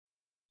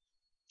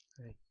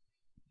Right.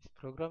 This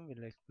program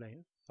will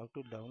explain how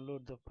to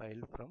download the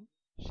file from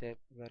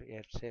your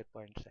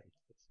SharePoint site.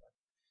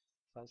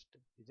 First,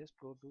 you just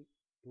go to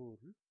Tool,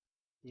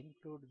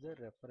 include the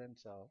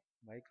reference of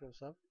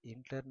Microsoft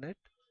Internet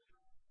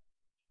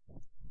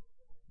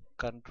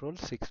Control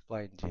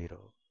 6.0.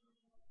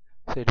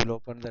 So it will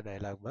open the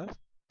dialog box.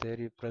 There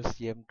you press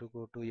M to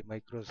go to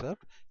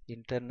Microsoft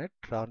Internet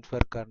Transfer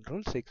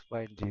Control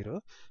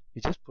 6.0.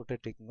 You just put a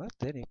tick mark,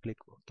 then you click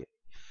OK.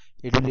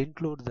 It will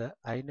include the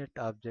iNet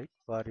object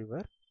for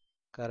your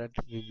current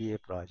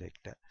VBA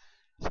project.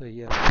 So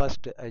here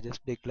first I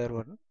just declare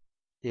one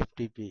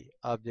FTP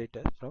object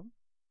as from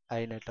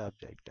iNet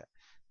object.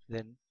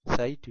 Then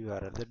site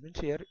URL. That means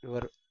here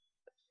your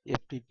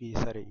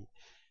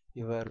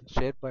your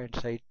SharePoint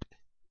site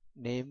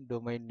name,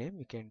 domain name,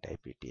 you can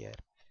type it here.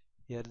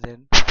 Here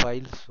then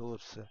file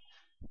source.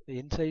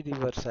 Inside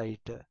your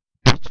site,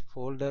 which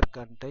folder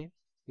contain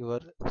your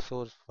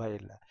source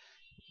file.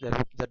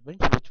 That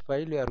means which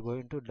file you are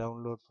going to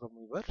download from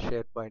your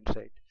SharePoint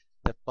site.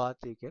 The path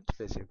you can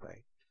specify.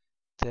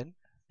 Then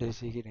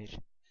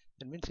designation.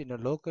 That means in a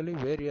locally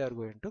where you are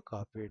going to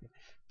copy it.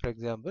 For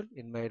example,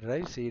 in my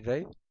drive, C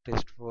drive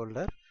test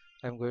folder,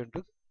 I am going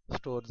to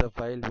store the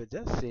file with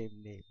the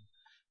same name.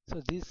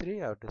 So these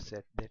three I have to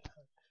set that.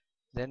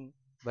 Then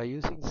by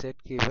using set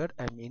keyword,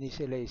 I am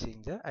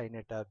initializing the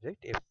iNet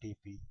object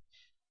FTP.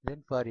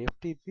 Then for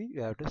FTP,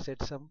 you have to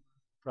set some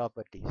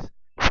properties.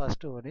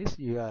 First one is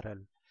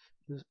URL.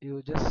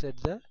 You just set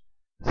the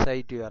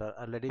site URL.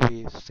 Already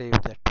we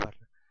saved that one.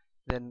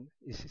 Then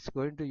this is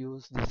going to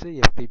use this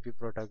FTP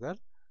protocol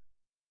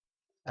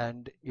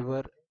and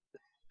your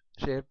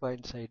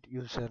SharePoint site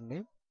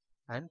username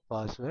and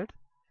password.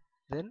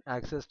 Then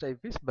access type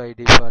is by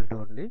default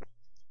only.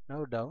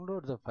 Now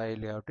download the file.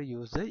 You have to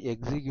use the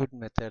execute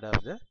method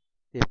of the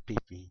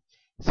FTP.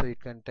 So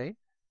it contains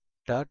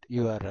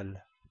 .url.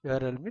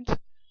 URL means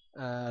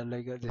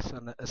like this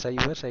one,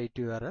 cyber site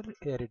URL.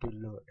 Here it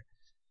will load.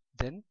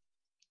 Then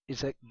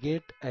is a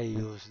get I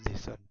use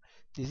this one.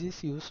 This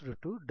is used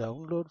to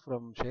download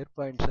from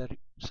SharePoint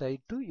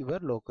site to your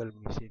local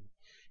machine.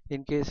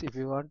 In case if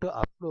you want to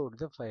upload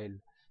the file,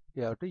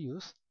 you have to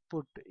use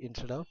put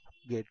instead of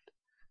get.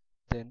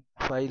 Then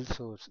file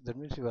source, that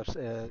means your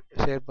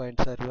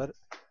SharePoint server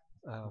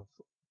uh,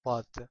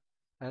 path,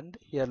 and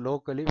here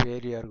locally where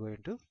you are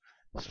going to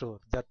store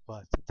that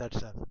path.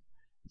 That's all.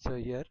 So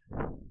here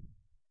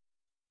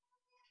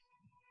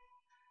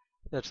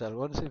that's all.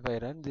 Once if I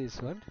run this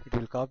one, it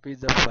will copy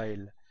the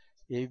file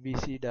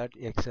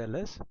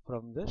abc.xls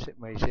from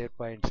my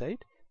SharePoint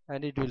site,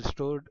 and it will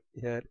store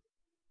here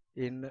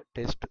in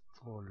test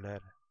folder.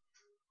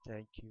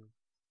 Thank you.